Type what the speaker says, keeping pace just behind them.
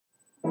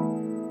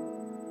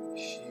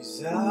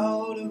She's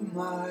out of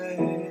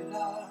my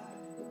life.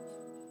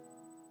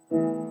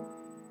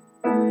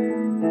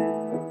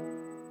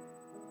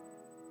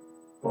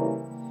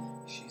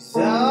 She's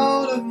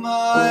out of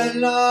my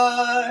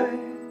life.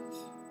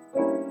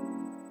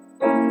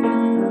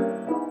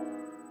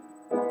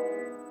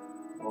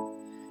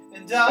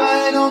 And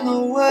I don't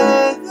know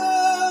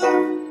whether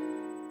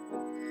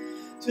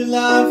to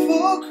laugh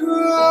or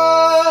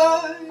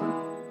cry.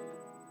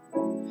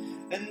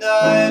 And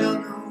I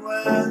don't know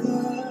whether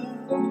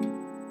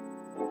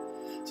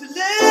to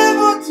live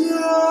or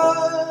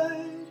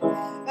die.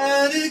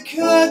 And it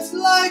cuts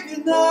like a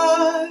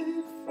knife.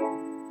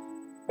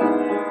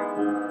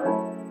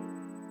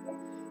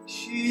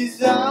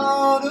 She's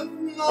out of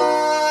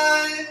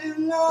my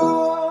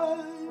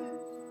life.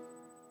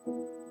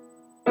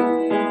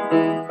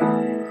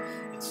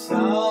 It's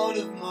out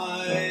of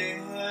my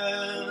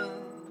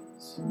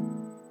hands.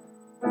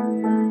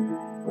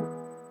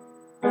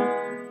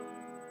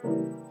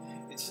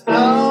 It's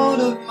out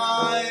of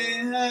my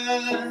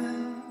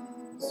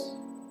hands.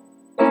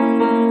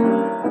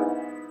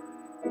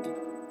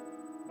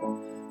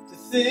 To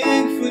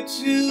think for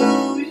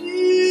 2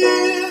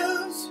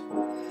 years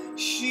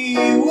she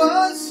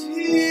was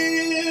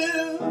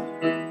here,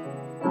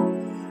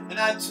 and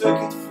I took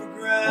it for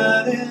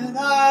granted.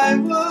 I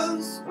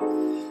was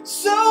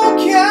so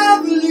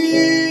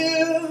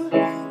cavalier.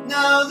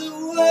 Now the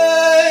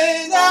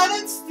way that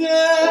it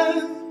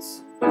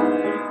stands,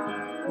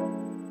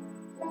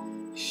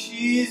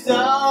 she's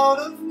out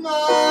of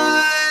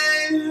my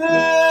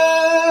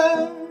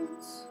hands.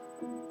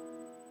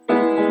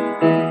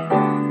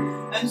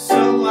 And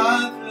so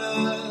I've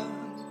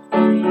learned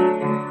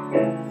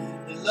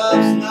that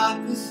love's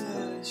not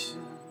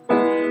possession.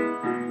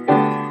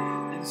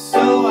 And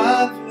so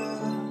I've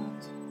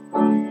learned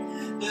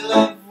that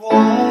love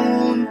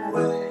won't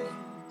wait.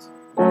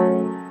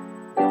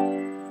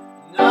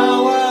 Now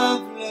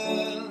I've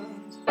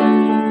learned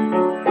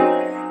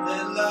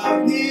that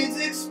love needs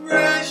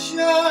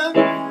expression,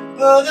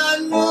 but I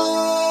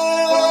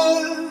learned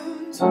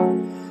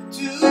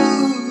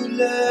too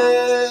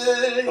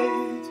late,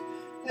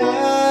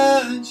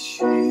 and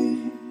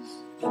she's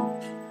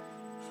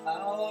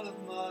out of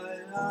my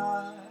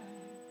life.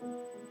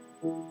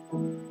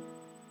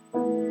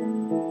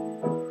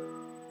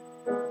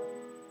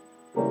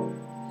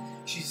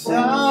 She's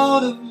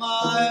out of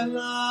my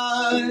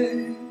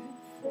life.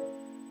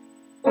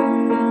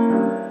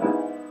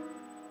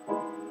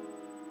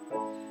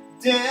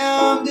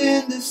 Damned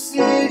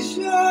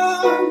indecision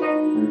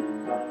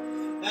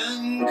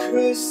and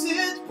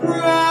cursed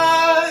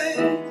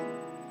pride,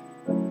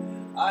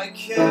 I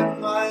kept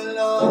my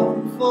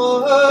love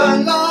for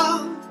her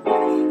locked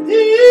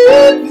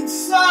deep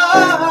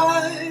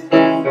inside,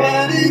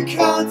 and it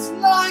cuts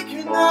like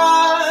a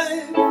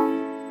knife.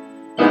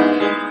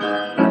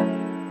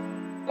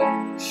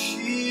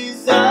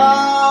 She's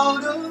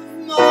out of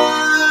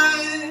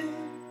my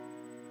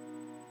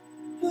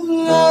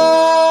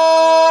life.